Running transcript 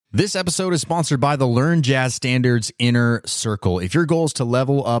This episode is sponsored by the Learn Jazz Standards Inner Circle. If your goal is to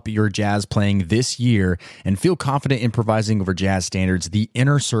level up your jazz playing this year and feel confident improvising over jazz standards, the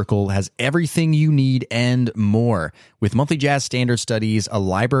Inner Circle has everything you need and more. With monthly jazz standard studies, a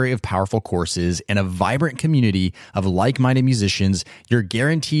library of powerful courses, and a vibrant community of like-minded musicians, you're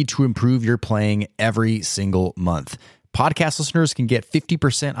guaranteed to improve your playing every single month. Podcast listeners can get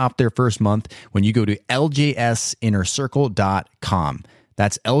 50% off their first month when you go to ljsinnercircle.com.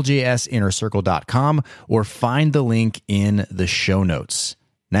 That's ljsinnercircle.com, or find the link in the show notes.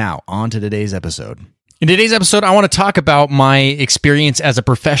 Now, on to today's episode. In today's episode, I want to talk about my experience as a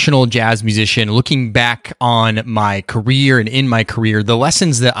professional jazz musician, looking back on my career and in my career, the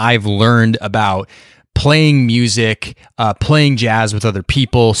lessons that I've learned about playing music, playing jazz with other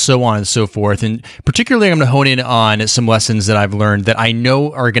people, so on and so forth. And particularly, I'm going to hone in on some lessons that I've learned that I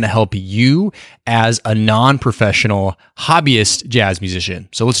know are going to help you as a non-professional hobbyist jazz musician.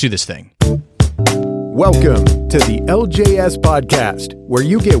 So let's do this thing. Welcome to the LJS Podcast, where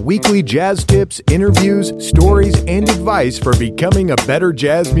you get weekly jazz tips, interviews, stories, and advice for becoming a better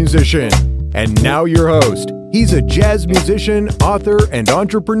jazz musician. And now your host. He's a jazz musician, author, and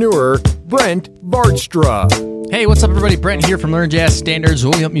entrepreneur, Brent Vaartstra. Hey, what's up, everybody? Brent here from Learn Jazz Standards.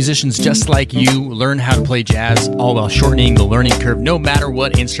 We'll help musicians just like you learn how to play jazz, all while shortening the learning curve, no matter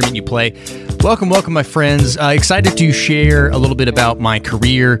what instrument you play. Welcome, my friends. Excited to share a little bit about my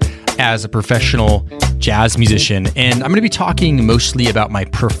career as a professional jazz musician. And I'm going to be talking mostly about my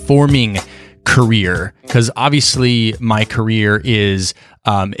performing career, because obviously my career is,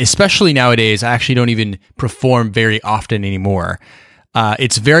 especially nowadays, I actually don't even perform very often anymore.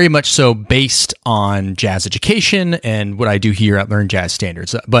 It's very much so based on jazz education and what I do here at Learn Jazz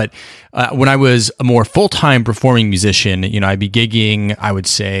Standards. But when I was a more full-time performing musician, I'd be gigging, I would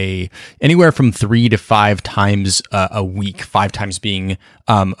say, anywhere from 3 to 5 times a week, 5 times being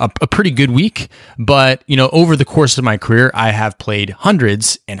a pretty good week. But, over the course of my career, I have played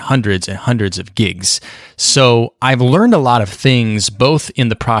hundreds and hundreds and hundreds of gigs. So I've learned a lot of things, both in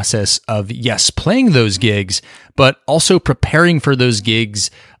the process of, yes, playing those gigs, but also preparing for those gigs,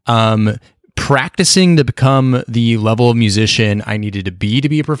 practicing to become the level of musician I needed to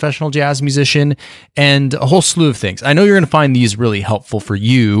be a professional jazz musician, and a whole slew of things. I know you're going to find these really helpful for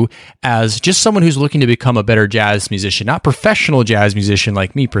you as just someone who's looking to become a better jazz musician, not professional jazz musician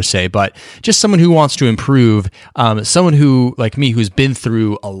like me per se, but just someone who wants to improve, someone who, like me, who's been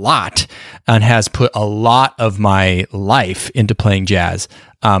through a lot and has put a lot of my life into playing jazz.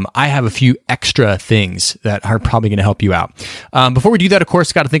 I have a few extra things that are probably going to help you out. Before we do that, of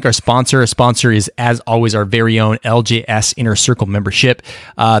course, got to thank our sponsor. Our sponsor is, as always, our very own LJS Inner Circle membership.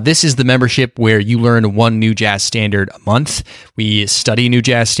 This is the membership where you learn one new jazz standard a month. We study a new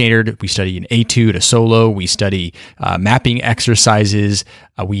jazz standard. We study an etude, a solo. We study mapping exercises.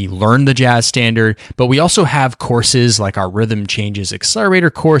 We learn the jazz standard, but we also have courses like our Rhythm Changes Accelerator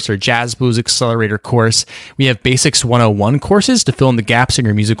course or Jazz Blues Accelerator course. We have Basics 101 courses to fill in the gaps in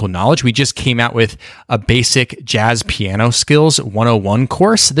your musical knowledge. We just came out with a Basic Jazz Piano Skills 101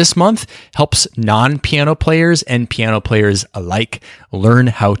 course this month. Helps non-piano players and piano players alike learn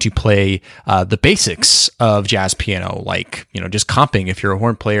how to play the basics of jazz piano, like, just comping. If you're a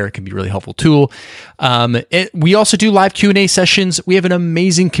horn player, it can be a really helpful tool. We also do live Q&A sessions. We have an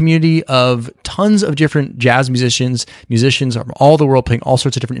amazing community of tons of different jazz musicians from all the world playing all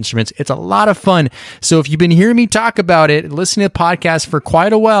sorts of different instruments. It's a lot of fun. So if you've been hearing me talk about it, listening to the podcast for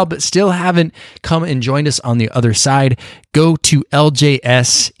quite a while, but still haven't come and joined us on the other side, go to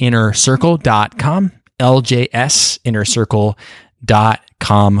ljsinnercircle.com,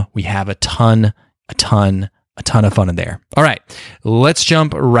 ljsinnercircle.com. We have a ton of fun in there. All right, let's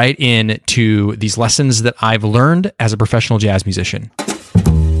jump right into these lessons that I've learned as a professional jazz musician.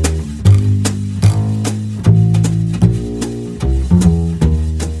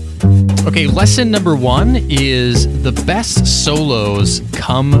 Okay, lesson number 1 is the best solos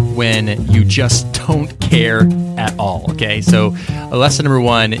come when you just don't care at all. Okay, so lesson number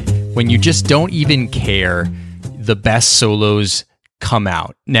 1, when you just don't even care, the best solos come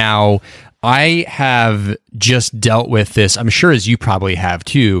out. Now, I have just dealt with this, I'm sure as you probably have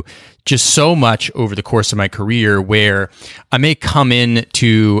too, just so much over the course of my career, where I may come in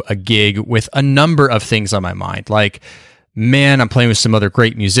to a gig with a number of things on my mind, like, man, I'm playing with some other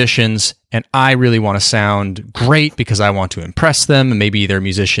great musicians and I really want to sound great because I want to impress them. And maybe they're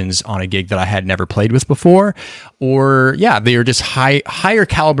musicians on a gig that I had never played with before, or they are just higher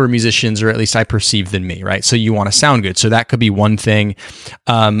caliber musicians, or at least I perceive than me, right? So you want to sound good. So that could be one thing.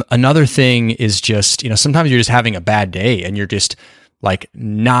 Another thing is just, sometimes you're just having a bad day and you're just like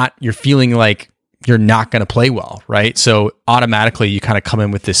you're feeling like you're not going to play well, right? So automatically you kind of come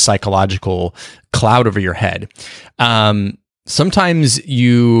in with this psychological cloud over your head. Sometimes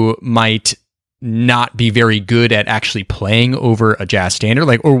you might not be very good at actually playing over a jazz standard,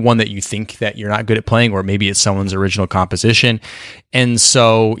 or one that you think that you're not good at playing, or maybe it's someone's original composition. And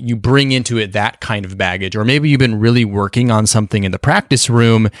so you bring into it that kind of baggage, or maybe you've been really working on something in the practice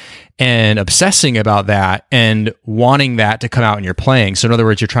room and obsessing about that and wanting that to come out in your playing. So in other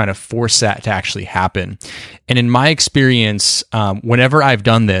words, you're trying to force that to actually happen. And in my experience, whenever I've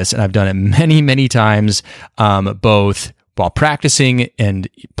done this, and I've done it many, many times, both while practicing and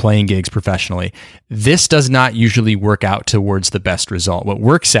playing gigs professionally, this does not usually work out towards the best result. What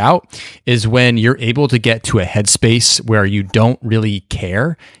works out is when you're able to get to a headspace where you don't really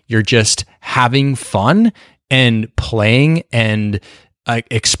care. You're just having fun and playing and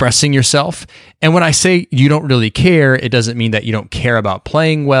expressing yourself. And when I say you don't really care, it doesn't mean that you don't care about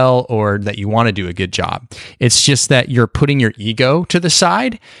playing well or that you want to do a good job. It's just that you're putting your ego to the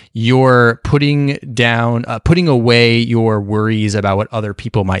side. You're putting away your worries about what other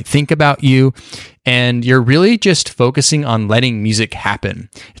people might think about you. And you're really just focusing on letting music happen.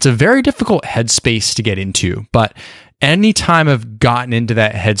 It's a very difficult headspace to get into, but anytime I've gotten into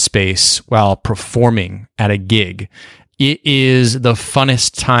that headspace while performing at a gig, it is the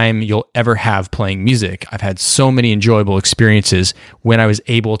funnest time you'll ever have playing music. I've had so many enjoyable experiences when I was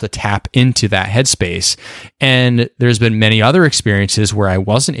able to tap into that headspace. And there's been many other experiences where I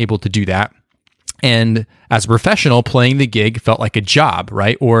wasn't able to do that. And as a professional, playing the gig felt like a job,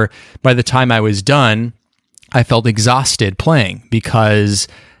 right? Or by the time I was done, I felt exhausted playing because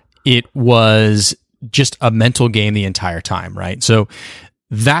it was just a mental game the entire time, right? So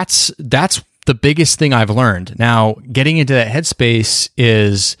that's the biggest thing I've learned. Now, getting into that headspace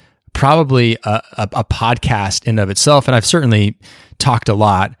is probably a podcast in of itself, and I've certainly talked a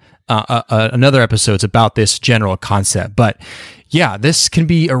lot another episodes about this general concept. But yeah, this can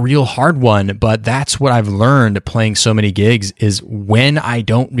be a real hard one, but that's what I've learned playing so many gigs is when I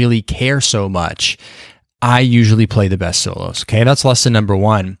don't really care so much, I usually play the best solos. Okay, that's lesson number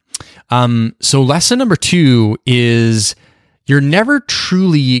one. So lesson number two is you're never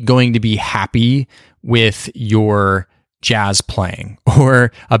truly going to be happy with your jazz playing.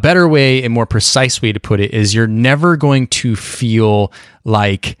 Or a better way, a more precise way to put it is you're never going to feel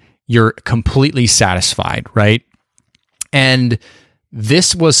like you're completely satisfied, right? And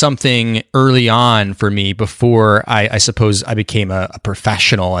this was something early on for me before I suppose I became a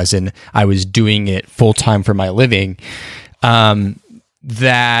professional, as in I was doing it full time for my living,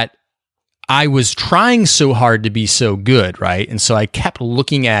 that I was trying so hard to be so good, right? And so I kept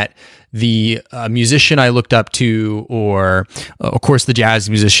looking at the musician I looked up to, or of course the jazz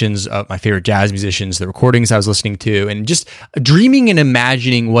musicians, my favorite jazz musicians, the recordings I was listening to, and just dreaming and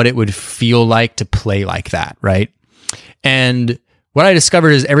imagining what it would feel like to play like that, right? And what I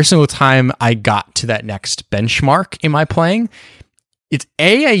discovered is every single time I got to that next benchmark in my playing,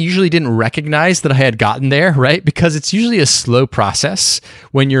 I usually didn't recognize that I had gotten there, right? Because it's usually a slow process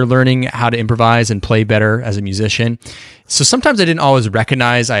when you're learning how to improvise and play better as a musician. So sometimes I didn't always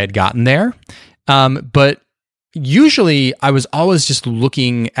recognize I had gotten there. But usually I was always just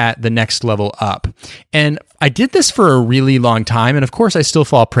looking at the next level up. And I did this for a really long time. And of course, I still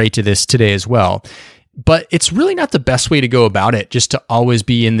fall prey to this today as well. But it's really not the best way to go about it, just to always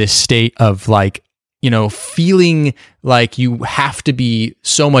be in this state of feeling like you have to be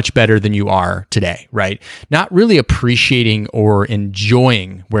so much better than you are today, right? Not really appreciating or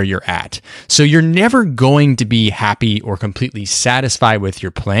enjoying where you're at. So you're never going to be happy or completely satisfied with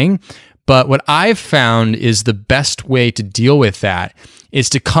your playing. But what I've found is the best way to deal with that is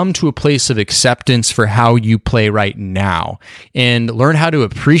to come to a place of acceptance for how you play right now and learn how to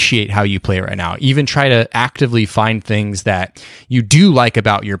appreciate how you play right now. Even try to actively find things that you do like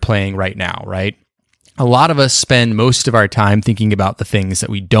about your playing right now, right? A lot of us spend most of our time thinking about the things that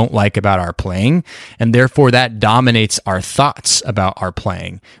we don't like about our playing, and therefore that dominates our thoughts about our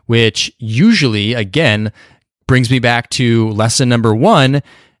playing, which usually, again, brings me back to lesson number one,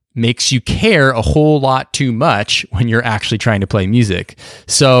 makes you care a whole lot too much when you're actually trying to play music.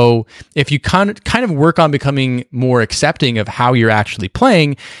 So if you kind of work on becoming more accepting of how you're actually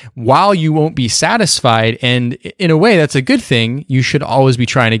playing, while you won't be satisfied, and in a way that's a good thing, you should always be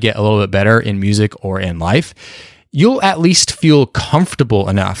trying to get a little bit better in music or in life, you'll at least feel comfortable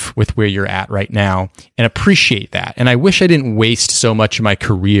enough with where you're at right now and appreciate that. And I wish I didn't waste so much of my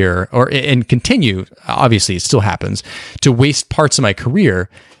career and continue, obviously it still happens, to waste parts of my career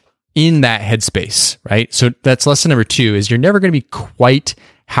in that headspace, right? So that's lesson number two, is you're never going to be quite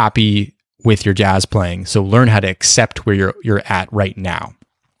happy with your jazz playing. So learn how to accept where you're at right now.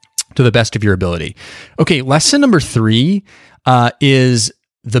 to the best of your ability. Okay, lesson number 3 is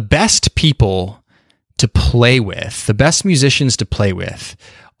the best people to play with, the best musicians to play with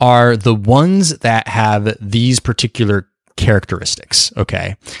are the ones that have these particular characteristics.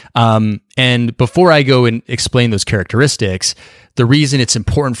 Okay. And before I go and explain those characteristics, the reason it's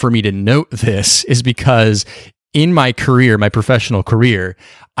important for me to note this is because in my career, my professional career,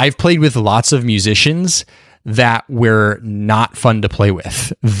 I've played with lots of musicians that were not fun to play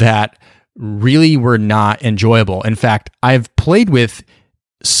with, that really were not enjoyable. In fact, I've played with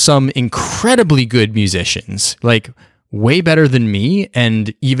some incredibly good musicians, like way better than me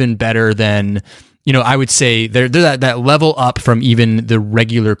and even better than, I would say they're that level up from even the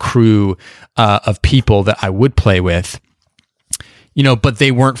regular crew of people that I would play with, but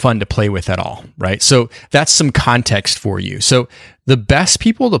they weren't fun to play with at all, right? So that's some context for you. So the best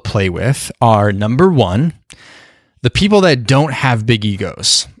people to play with are, number 1, the people that don't have big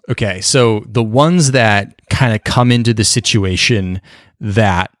egos. Okay, so the ones that kind of come into the situation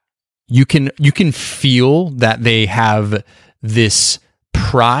that you can feel that they have this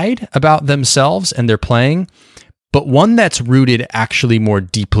pride about themselves and their playing, but one that's rooted actually more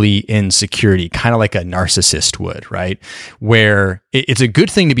deeply in security, kind of like a narcissist would, right? Where it's a good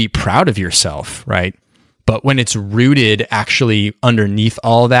thing to be proud of yourself, right? But when it's rooted actually underneath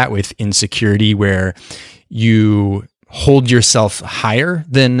all that with insecurity, where you hold yourself higher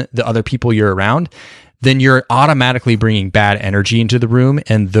than the other people you're around, then you're automatically bringing bad energy into the room,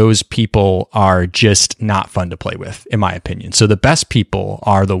 and those people are just not fun to play with, in my opinion. So the best people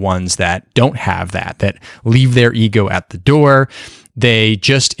are the ones that don't have that leave their ego at the door. They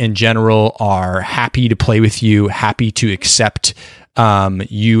just, in general, are happy to play with you, happy to accept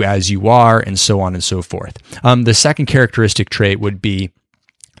you as you are, and so on and so forth. The second characteristic trait would be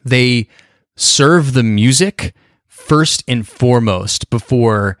they serve the music first and foremost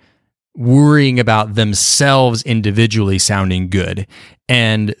before worrying about themselves individually sounding good.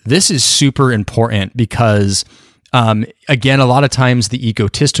 And this is super important because, again, a lot of times the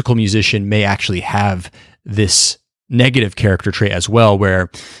egotistical musician may actually have this negative character trait as well, where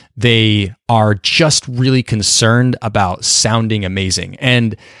they are just really concerned about sounding amazing.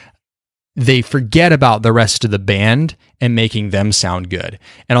 And they forget about the rest of the band and making them sound good.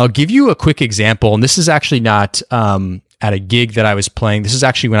 And I'll give you a quick example. And this is actually not at a gig that I was playing. This is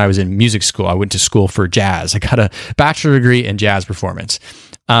actually when I was in music school. I went to school for jazz. I got a bachelor degree in jazz performance.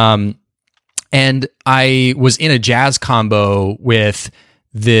 And I was in a jazz combo with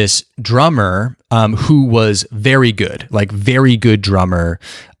this drummer who was very good, like very good drummer,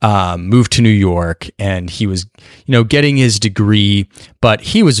 moved to New York, and he was, getting his degree, but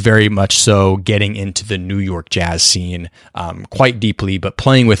he was very much so getting into the New York jazz scene quite deeply, but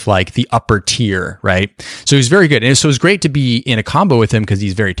playing with like the upper tier, right? So he was very good. And so it was great to be in a combo with him because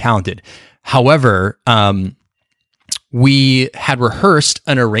he's very talented. However, we had rehearsed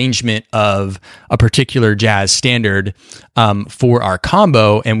an arrangement of a particular jazz standard for our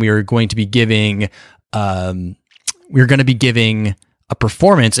combo, and we were going to be giving a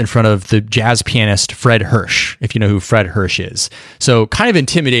performance in front of the jazz pianist Fred Hirsch, if you know who Fred Hirsch is. So kind of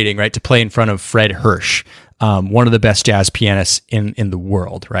intimidating, right, to play in front of Fred Hirsch, one of the best jazz pianists in the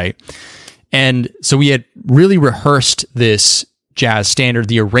world, right? And so we had really rehearsed this jazz standard,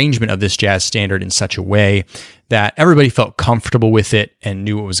 the arrangement of this jazz standard in such a way that everybody felt comfortable with it and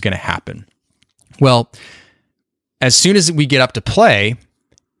knew what was going to happen. Well, as soon as we get up to play,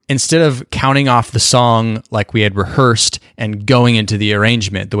 instead of counting off the song like we had rehearsed and going into the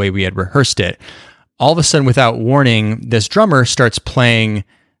arrangement the way we had rehearsed it, all of a sudden, without warning, this drummer starts playing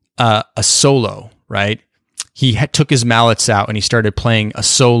a solo, right? He took his mallets out and he started playing a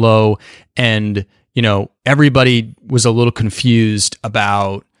solo, and everybody was a little confused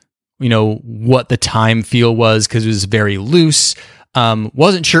about, what the time feel was, because it was very loose.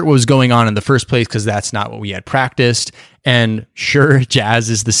 Wasn't sure what was going on in the first place because that's not what we had practiced. And sure, jazz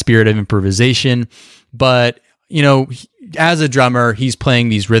is the spirit of improvisation, but as a drummer, he's playing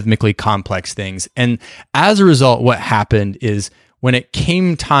these rhythmically complex things. And as a result, what happened is when it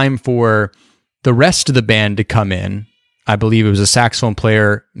came time for the rest of the band to come in, I believe it was a saxophone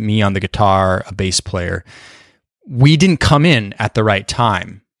player, me on the guitar, a bass player, we didn't come in at the right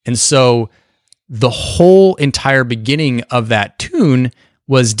time. And so the whole entire beginning of that tune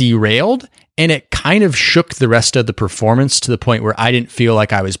was derailed, and it kind of shook the rest of the performance to the point where I didn't feel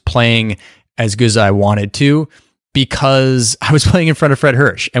like I was playing as good as I wanted to, because I was playing in front of Fred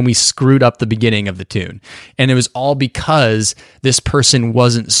Hirsch and we screwed up the beginning of the tune. And it was all because this person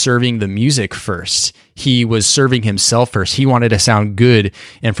wasn't serving the music first. He was serving himself first. He wanted to sound good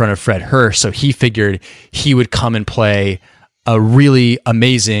in front of Fred Hirsch, so he figured he would come and play a really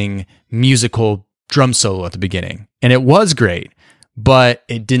amazing musical drum solo at the beginning. And it was great, but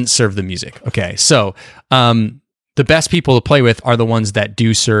it didn't serve the music. Okay, so the best people to play with are the ones that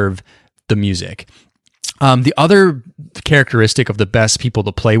do serve the music. The other characteristic of the best people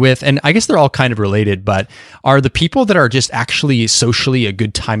to play with, and I guess they're all kind of related, but are the people that are just actually socially a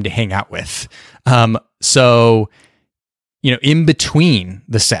good time to hang out with. So, in between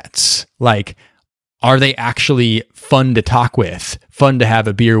the sets, like, are they actually fun to talk with, fun to have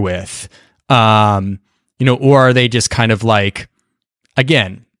a beer with? Or are they just kind of like,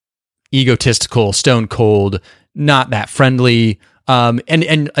 again, egotistical, stone cold, not that friendly,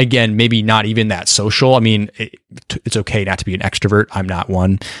 and again, maybe not even that social. I mean, it's okay not to be an extrovert. I'm not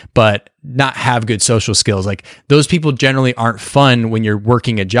one, but not have good social skills. Like, those people generally aren't fun when you're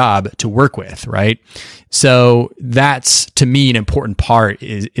working a job to work with, right? So that's, to me, an important part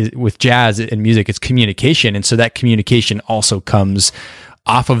is with jazz and music, it's communication. And so that communication also comes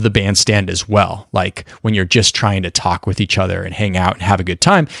off of the bandstand as well, like when you're just trying to talk with each other and hang out and have a good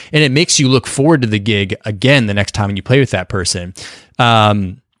time. And it makes you look forward to the gig again the next time you play with that person.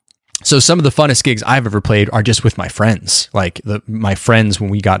 So some of the funnest gigs I've ever played are just with my friends, like my friends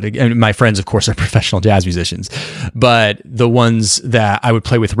when we got to, and my friends, of course, are professional jazz musicians, but the ones that I would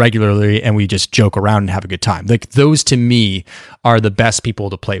play with regularly and we just joke around and have a good time. Like, those to me are the best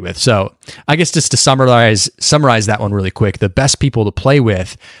people to play with. So I guess just to summarize that one really quick, the best people to play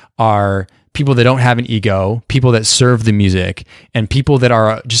with are people that don't have an ego, people that serve the music, and people that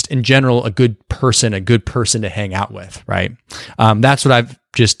are just in general a good person to hang out with, right? That's what I've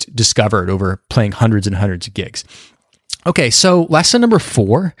just discovered over playing hundreds and hundreds of gigs. Okay, so lesson number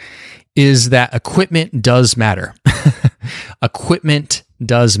 4 is that equipment does matter. Equipment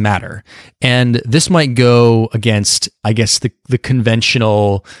does matter. And this might go against, I guess, the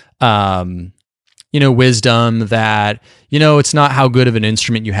conventional wisdom that, it's not how good of an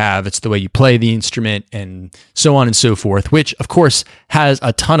instrument you have, it's the way you play the instrument, and so on and so forth, which of course has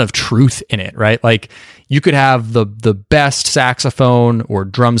a ton of truth in it, right? Like, you could have the best saxophone or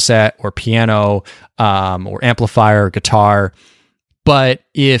drum set or piano, or amplifier or guitar, but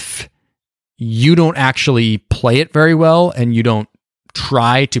if you don't actually play it very well and you don't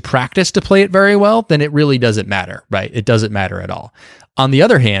try to practice to play it very well, then it really doesn't matter, right? It doesn't matter at all. On the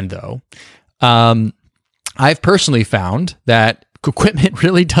other hand, though, I've personally found that equipment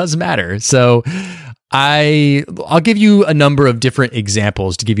really does matter. So I'll give you a number of different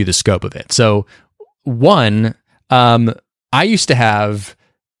examples to give you the scope of it. So one, I used to have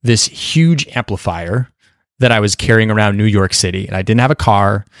this huge amplifier that I was carrying around New York City, and I didn't have a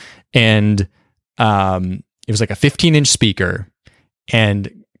car, and it was like a 15-inch speaker,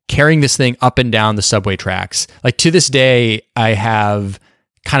 and carrying this thing up and down the subway tracks. Like, to this day, I have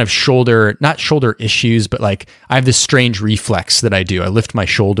kind of not shoulder issues, but like I have this strange reflex that I do. I lift my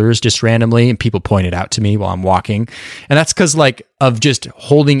shoulders just randomly, and people point it out to me while I'm walking. And that's because of just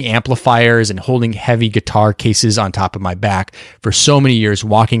holding amplifiers and holding heavy guitar cases on top of my back for so many years,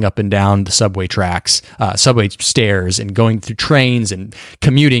 walking up and down the subway tracks, subway stairs, and going through trains and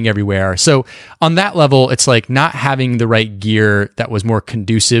commuting everywhere. So on that level, it's like not having the right gear that was more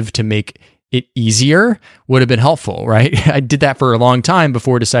conducive to make it easier would have been helpful, right? I did that for a long time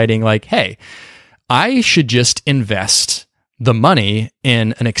before deciding, like, hey, I should just invest the money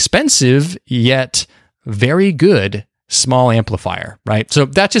in an expensive yet very good small amplifier, right? So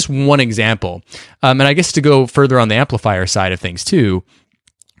that's just one example. And I guess to go further on the amplifier side of things too,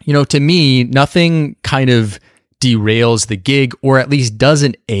 to me, nothing kind of derails the gig, or at least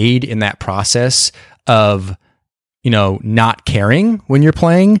doesn't aid in that process of, not caring when you're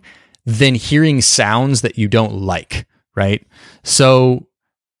playing, than hearing sounds that you don't like, right? So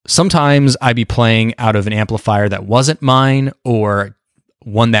sometimes I'd be playing out of an amplifier that wasn't mine, or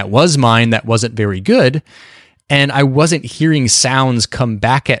one that was mine that wasn't very good, and I wasn't hearing sounds come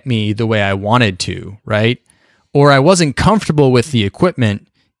back at me the way I wanted to, right? Or I wasn't comfortable with the equipment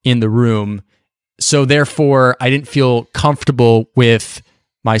in the room, so therefore I didn't feel comfortable with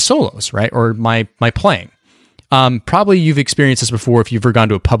my solos, right? Or my playing. Probably you've experienced this before if you've ever gone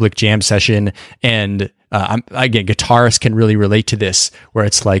to a public jam session, and again, guitarists can really relate to this, where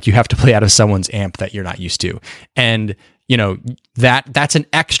it's like you have to play out of someone's amp that you're not used to. And, that's an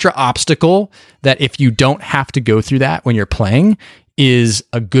extra obstacle that if you don't have to go through that when you're playing is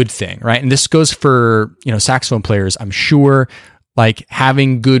a good thing, right? And this goes for, saxophone players, I'm sure. Like,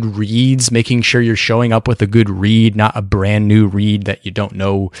 having good reeds, making sure you're showing up with a good reed, not a brand new reed that you don't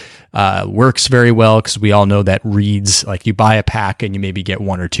know works very well, because we all know that reeds, like, you buy a pack and you maybe get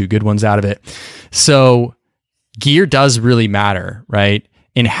one or two good ones out of it. So gear does really matter, right?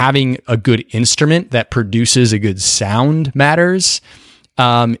 in having a good instrument that produces a good sound matters.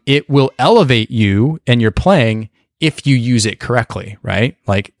 It will elevate you and your playing if you use it correctly, right?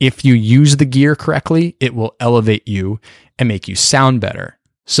 Like if you use the gear correctly, it will elevate you and make you sound better.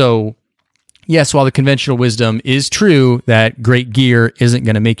 So yes, while the conventional wisdom is true that great gear isn't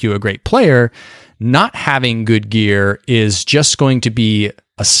going to make you a great player, not having good gear is just going to be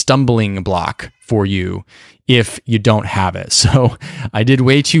a stumbling block for you if you don't have it. So I did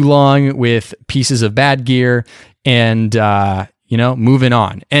way too long with pieces of bad gear and, moving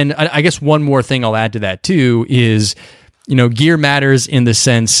on. And I guess one more thing I'll add to that too is, gear matters in the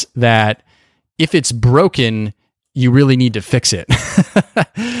sense that if it's broken, you really need to fix it.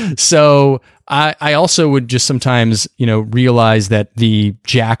 So I also would just sometimes, realize that the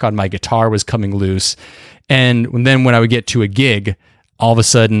jack on my guitar was coming loose. And then when I would get to a gig, all of a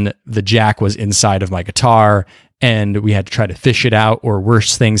sudden the jack was inside of my guitar and we had to try to fish it out, or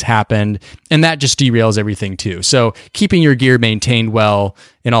worse things happened. And that just derails everything too. So keeping your gear maintained well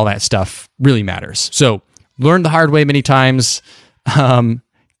and all that stuff really matters. So learned the hard way many times. Glad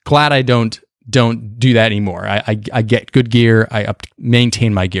I don't do that anymore. I get good gear. I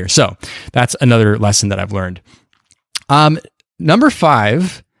maintain my gear. So that's another lesson that I've learned. Number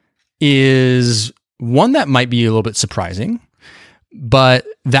 5 is one that might be a little bit surprising, but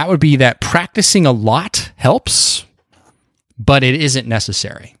that would be that practicing a lot helps, but it isn't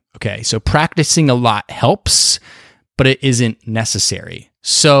necessary. Okay. So practicing a lot helps, but it isn't necessary.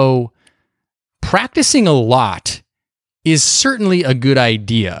 So practicing a lot is certainly a good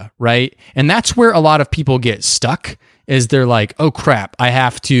idea, right? And that's where a lot of people get stuck, is they're like, oh crap, I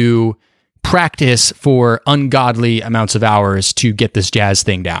have to practice for ungodly amounts of hours to get this jazz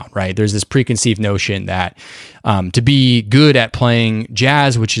thing down, right? There's this preconceived notion that to be good at playing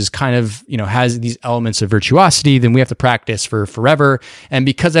jazz, which is kind of, has these elements of virtuosity, then we have to practice for forever. And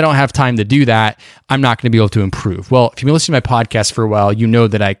because I don't have time to do that, I'm not going to be able to improve. Well, if you've been listening to my podcast for a while, you know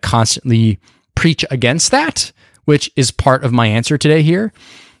that I constantly preach against that, which is part of my answer today here.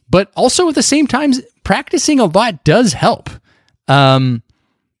 But also at the same time, practicing a lot does help.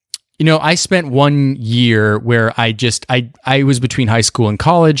 I spent 1 year where I was between high school and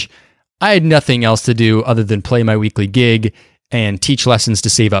college. I had nothing else to do other than play my weekly gig and teach lessons to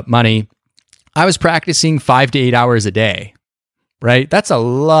save up money. I was practicing 5 to 8 hours a day, right? That's a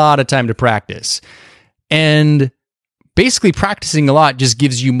lot of time to practice. And basically practicing a lot just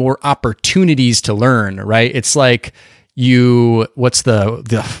gives you more opportunities to learn, right? It's like what's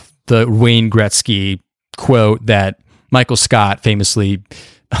the Wayne Gretzky quote that Michael Scott famously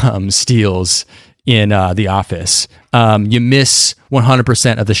steals in The Office. You miss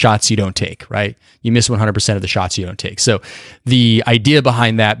 100% of the shots you don't take, right? You miss 100% of the shots you don't take. So the idea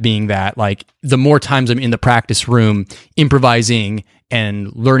behind that being that, like, the more times I'm in the practice room improvising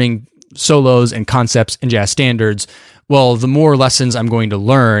and learning solos and concepts and jazz standards, well, the more lessons I'm going to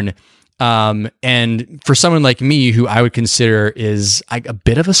learn. And for someone like me, who I would consider is a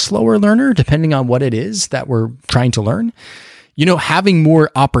bit of a slower learner, depending on what it is that we're trying to learn, having more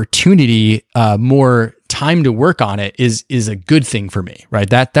opportunity, more time to work on it is a good thing for me, right?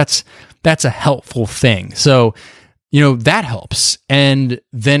 That's a helpful thing. So, that helps. And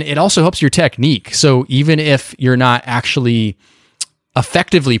then it also helps your technique. So even if you're not actually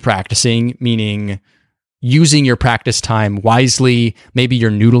effectively practicing, meaning using your practice time wisely, maybe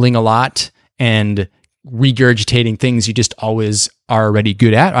you're noodling a lot and regurgitating things you just always are already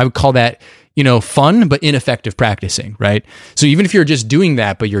good at. I would call that, fun, but ineffective practicing, right? So even if you're just doing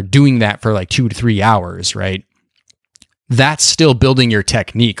that, but you're doing that for like 2 to 3 hours, right? That's still building your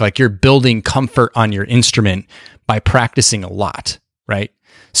technique. Like, you're building comfort on your instrument by practicing a lot, right?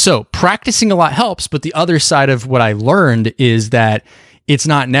 So practicing a lot helps, but the other side of what I learned is that it's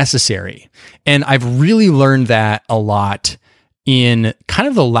not necessary. And I've really learned that a lot in kind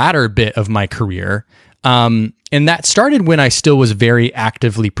of the latter bit of my career. And that started when I still was very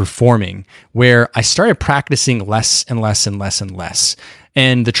actively performing, where I started practicing less and less and less and less.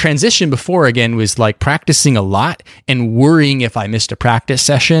 And the transition before, again, was like practicing a lot and worrying if I missed a practice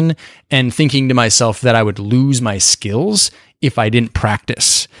session and thinking to myself that I would lose my skills if I didn't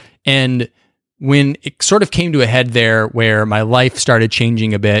practice. And when it sort of came to a head there, where my life started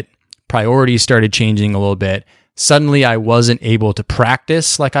changing a bit, priorities started changing a little bit, suddenly I wasn't able to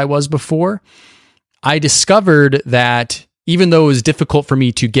practice like I was before. I discovered that even though it was difficult for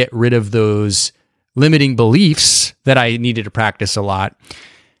me to get rid of those limiting beliefs that I needed to practice a lot,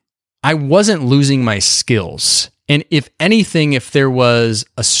 I wasn't losing my skills. And if anything, if there was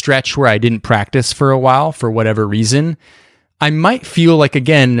a stretch where I didn't practice for a while for whatever reason, I might feel like,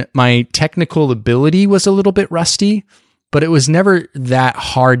 again, my technical ability was a little bit rusty, but it was never that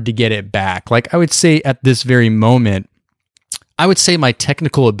hard to get it back. Like I would say at this very moment, I would say my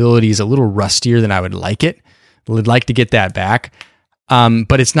technical ability is a little rustier than I would like it. I would like to get that back.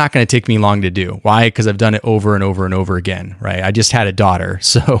 But it's not going to take me long to do. Why? Because I've done it over and over and over again, right? I just had a daughter.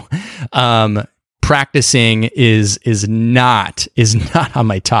 So, practicing is not on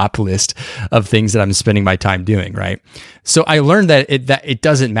my top list of things that I'm spending my time doing, right? So I learned that it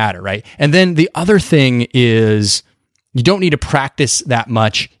doesn't matter, right? And then the other thing is you don't need to practice that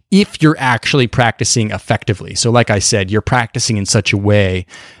much if you're actually practicing effectively. So like I said, you're practicing in such a way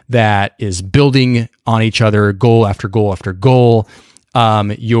that is building on each other, goal after goal after goal.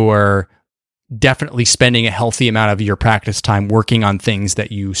 You're definitely spending a healthy amount of your practice time working on things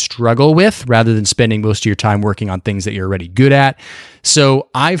that you struggle with rather than spending most of your time working on things that you're already good at. So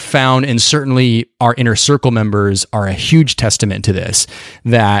I've found, and certainly our inner circle members are a huge testament to this,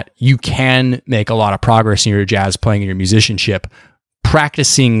 that you can make a lot of progress in your jazz playing and your musicianship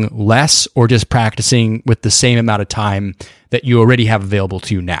practicing less or just practicing with the same amount of time that you already have available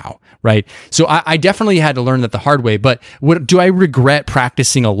to you now, right? So I definitely had to learn that the hard way, but do I regret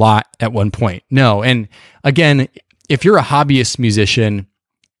practicing a lot at one point? No. And again, if you're a hobbyist musician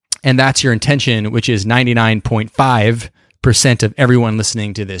and that's your intention, which is 99.5% of everyone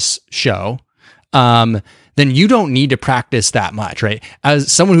listening to this show, then you don't need to practice that much, right? As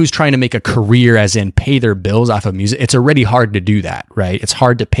someone who's trying to make a career, as in pay their bills off of music, it's already hard to do that, right? It's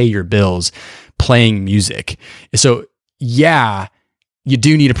hard to pay your bills playing music. So yeah, you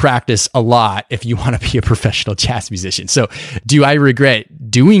do need to practice a lot if you want to be a professional jazz musician. So do I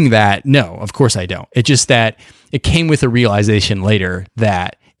regret doing that? No, of course I don't. It's just that it came with a realization later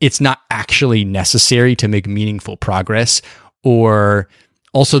that it's not actually necessary to make meaningful progress, or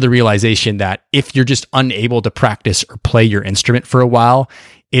also the realization that if you're just unable to practice or play your instrument for a while,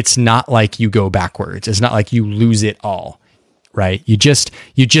 it's not like you go backwards. It's not like you lose it all, right? You just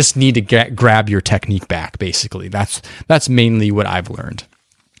need to grab your technique back, basically. That's mainly what I've learned.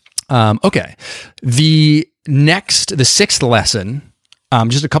 Okay. The sixth lesson,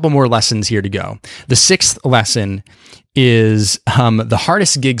 just a couple more lessons here to go. The sixth lesson is the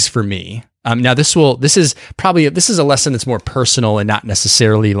hardest gigs for me. Now this is a lesson that's more personal and not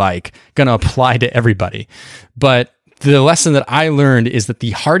necessarily like going to apply to everybody. But the lesson that I learned is that the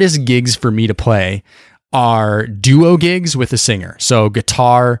hardest gigs for me to play are duo gigs with a singer. So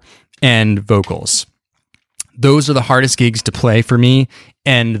guitar and vocals. Those are the hardest gigs to play for me,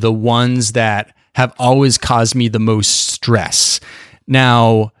 and the ones that have always caused me the most stress.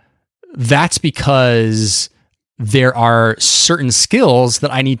 Now, that's because there are certain skills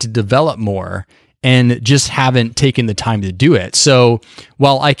that I need to develop more and just haven't taken the time to do it. So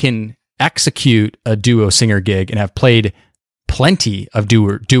while I can execute a duo singer gig and have played plenty of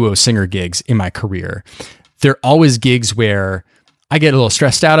duo singer gigs in my career, there are always gigs where I get a little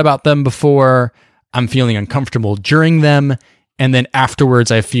stressed out about them before, I'm feeling uncomfortable during them, and then afterwards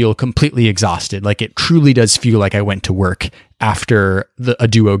I feel completely exhausted. Like it truly does feel like I went to work after a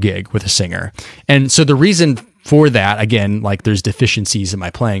duo gig with a singer. And so the reason for that, again, like there's deficiencies in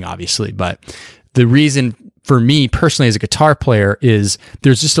my playing, obviously, but the reason for me personally as a guitar player is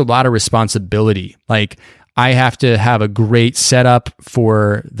there's just a lot of responsibility. Like I have to have a great setup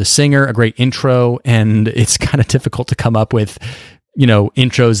for the singer, a great intro, and it's kind of difficult to come up with,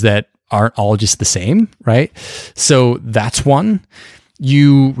 intros that aren't all just the same, right? So that's one.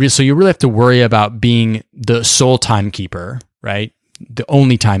 You really have to worry about being the sole timekeeper, right? The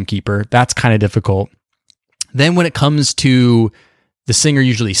only timekeeper. That's kind of difficult. Then when it comes to the singer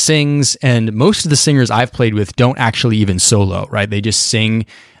usually sings, and most of the singers I've played with don't actually even solo, right? They just sing.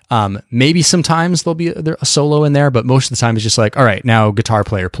 Maybe sometimes there'll be a solo in there, but most of the time it's just like, all right, now guitar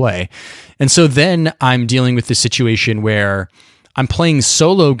player play. And so then I'm dealing with this situation where I'm playing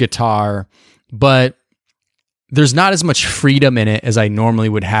solo guitar, but there's not as much freedom in it as I normally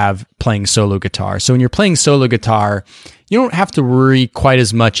would have playing solo guitar. So when you're playing solo guitar, you don't have to worry quite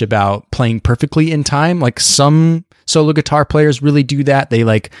as much about playing perfectly in time. Like some solo guitar players really do that. They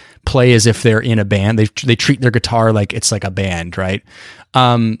like play as if they're in a band. They treat their guitar like it's like a band, right?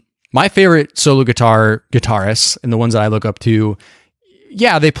 My favorite solo guitarists and the ones that I look up to,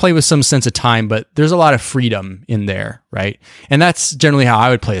 yeah, they play with some sense of time, but there's a lot of freedom in there, right? And that's generally how I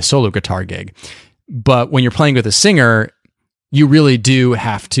would play a solo guitar gig. But when you're playing with a singer, you really do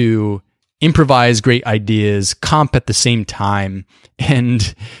have to improvise great ideas, comp at the same time,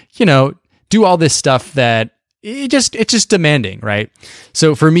 and, do all this stuff that it's just demanding, right?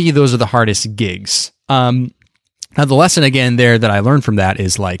 So for me, those are the hardest gigs. Now the lesson again there that I learned from that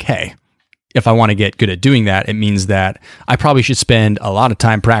is like, hey, if I want to get good at doing that, it means that I probably should spend a lot of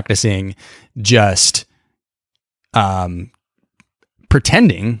time practicing just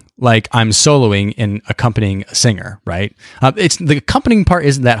pretending like I'm soloing and accompanying a singer, right? It's the accompanying part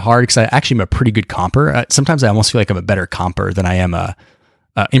isn't that hard because I actually am a pretty good comper. Sometimes I almost feel like I'm a better comper than I am a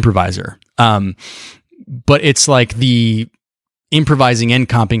improviser. But it's like the improvising and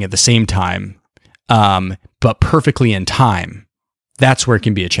comping at the same time, but perfectly in time. That's where it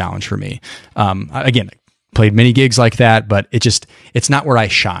can be a challenge for me. Again, I played many gigs like that, but it's not where I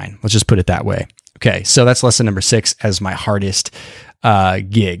shine. Let's just put it that way. Okay, so that's lesson number 6 as my hardest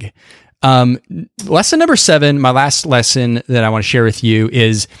gig. Lesson number 7, my last lesson that I want to share with you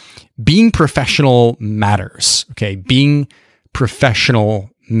is being professional matters. Okay, being professional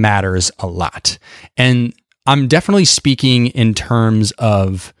matters a lot. And I'm definitely speaking in terms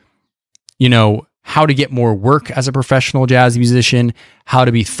of, how to get more work as a professional jazz musician, how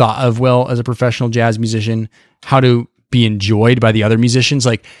to be thought of well as a professional jazz musician, how to be enjoyed by the other musicians.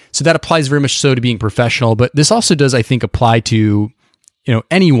 So that applies very much so to being professional, but this also does, I think, apply to,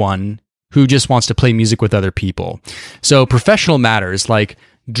 anyone who just wants to play music with other people. So professional matters, like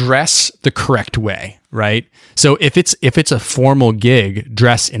dress the correct way, right? So if it's a formal gig,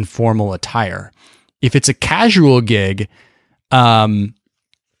 dress in formal attire. If it's a casual gig,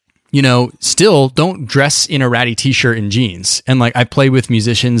 still don't dress in a ratty t-shirt and jeans. And I play with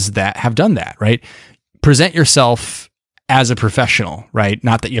musicians that have done that, right? Present yourself as a professional, right?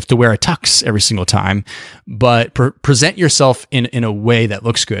 Not that you have to wear a tux every single time, but present yourself in a way that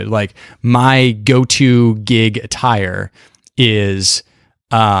looks good. Like my go-to gig attire is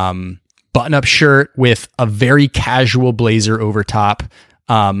button-up shirt with a very casual blazer over top,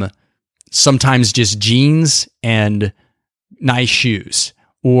 sometimes just jeans and nice shoes.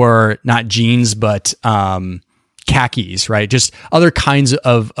 Or not jeans, but khakis, right? Just other kinds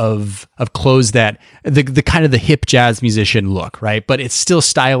of clothes that the kind of the hip jazz musician look, right? But it's still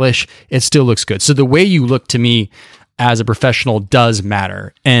stylish. It still looks good. So the way you look to me as a professional does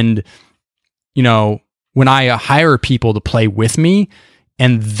matter. And, when I hire people to play with me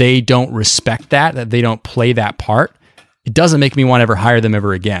and they don't respect that they don't play that part, it doesn't make me want to ever hire them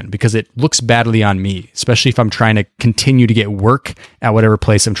ever again because it looks badly on me, especially if I'm trying to continue to get work at whatever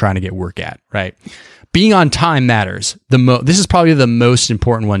place I'm trying to get work at, right? Being on time matters. This is probably the most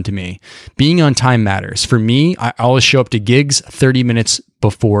important one to me. Being on time matters. For me, I always show up to gigs 30 minutes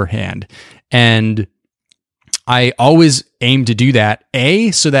beforehand. And I always aim to do that,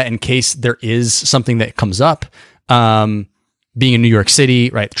 so that in case there is something that comes up, being in New York City,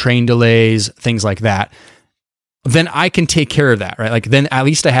 right? Train delays, things like that. Then I can take care of that, right? Then at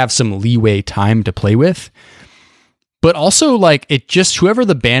least I have some leeway time to play with. But also, whoever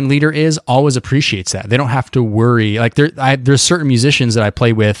the band leader is always appreciates that. They don't have to worry. There's certain musicians that I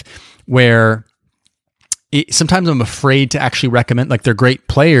play with where sometimes I'm afraid to actually recommend, they're great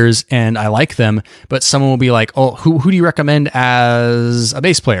players and I like them, but someone will be like, oh, who do you recommend as a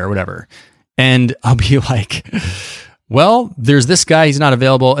bass player or whatever? And I'll be like, well, there's this guy, he's not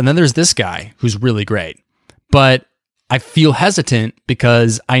available. And then there's this guy who's really great. But I feel hesitant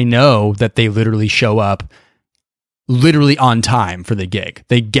because I know that they literally show up literally on time for the gig.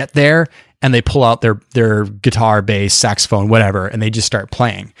 They get there and they pull out their guitar, bass, saxophone, whatever, and they just start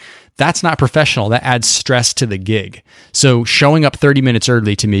playing. That's not professional. That adds stress to the gig. So showing up 30 minutes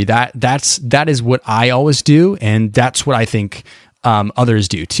early to me, that is what I always do, and that's what I think others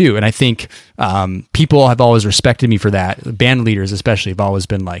do too. And I think people have always respected me for that. Band leaders especially have always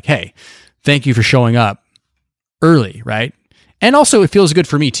been like, hey, thank you for showing up early, right? And also it feels good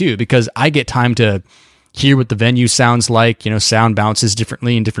for me too, because I get time to hear what the venue sounds like. Sound bounces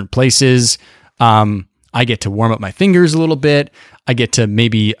differently in different places. I get to warm up my fingers a little bit. I get to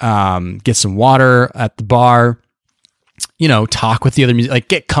maybe get some water at the bar, talk with the other music,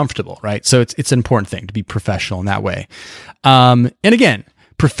 get comfortable, right? So it's an important thing to be professional in that way. And again,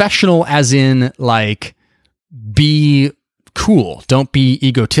 professional as in be cool. Don't be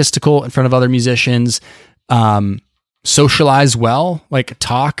egotistical in front of other musicians. Socialize well,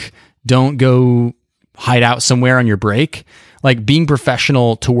 talk, don't go hide out somewhere on your break. Being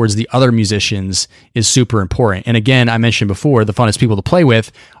professional towards the other musicians is super important. And again, I mentioned before, the funnest people to play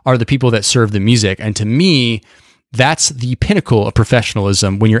with are the people that serve the music. And to me, that's the pinnacle of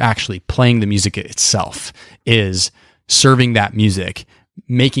professionalism when you're actually playing the music itself, is serving that music,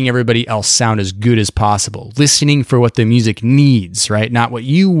 making everybody else sound as good as possible, listening for what the music needs, right? Not what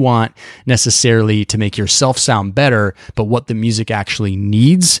you want necessarily to make yourself sound better, but what the music actually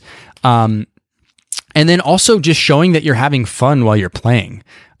needs. And then also just showing that you're having fun while you're playing.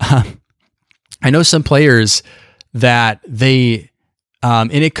 I know some players that they,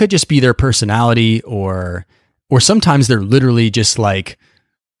 and it could just be their personality or sometimes they're literally just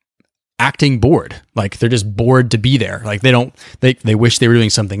acting bored. Like they're just bored to be there. Like they wish they were doing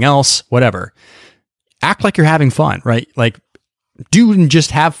something else, whatever. Act like you're having fun, right? Like do and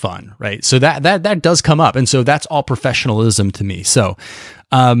just have fun, right? So that does come up. And so that's all professionalism to me. So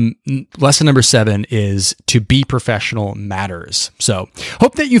lesson number 7 is to be professional matters. So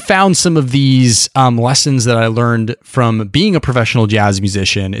hope that you found some of these lessons that I learned from being a professional jazz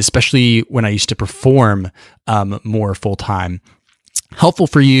musician, especially when I used to perform more full time, helpful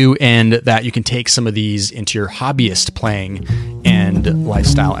for you, and that you can take some of these into your hobbyist playing and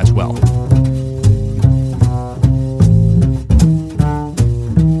lifestyle as well.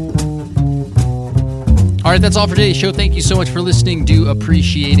 All right, that's all for today's show. Thank you so much for listening. Do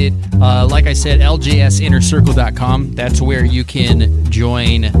appreciate it. Like I said, ljsinnercircle.com. That's where you can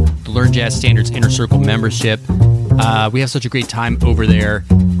join the Learn Jazz Standards Inner Circle membership. We have such a great time over there,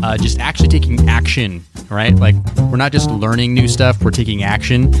 just actually taking action, right? Like we're not just learning new stuff, we're taking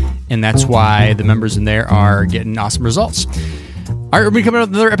action. And that's why the members in there are getting awesome results. All right, we're going to come out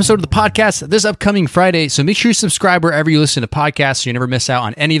with another episode of the podcast this upcoming Friday. So make sure you subscribe wherever you listen to podcasts so you never miss out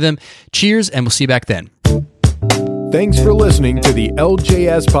on any of them. Cheers, and we'll see you back then. Thanks for listening to the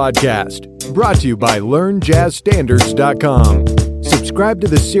LJS Podcast, brought to you by LearnJazzStandards.com. Subscribe to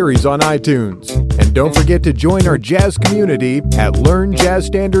the series on iTunes, and don't forget to join our jazz community at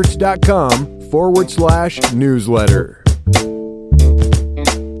LearnJazzStandards.com/newsletter.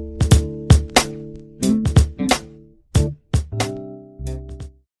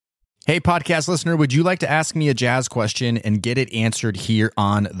 Hey, podcast listener, would you like to ask me a jazz question and get it answered here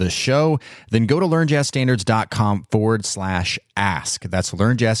on the show? Then go to LearnJazzStandards.com/ask. That's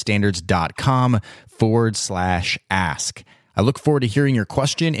LearnJazzStandards.com/ask. I look forward to hearing your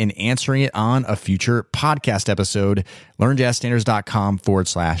question and answering it on a future podcast episode.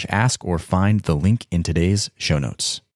 LearnJazzStandards.com/ask, or find the link in today's show notes.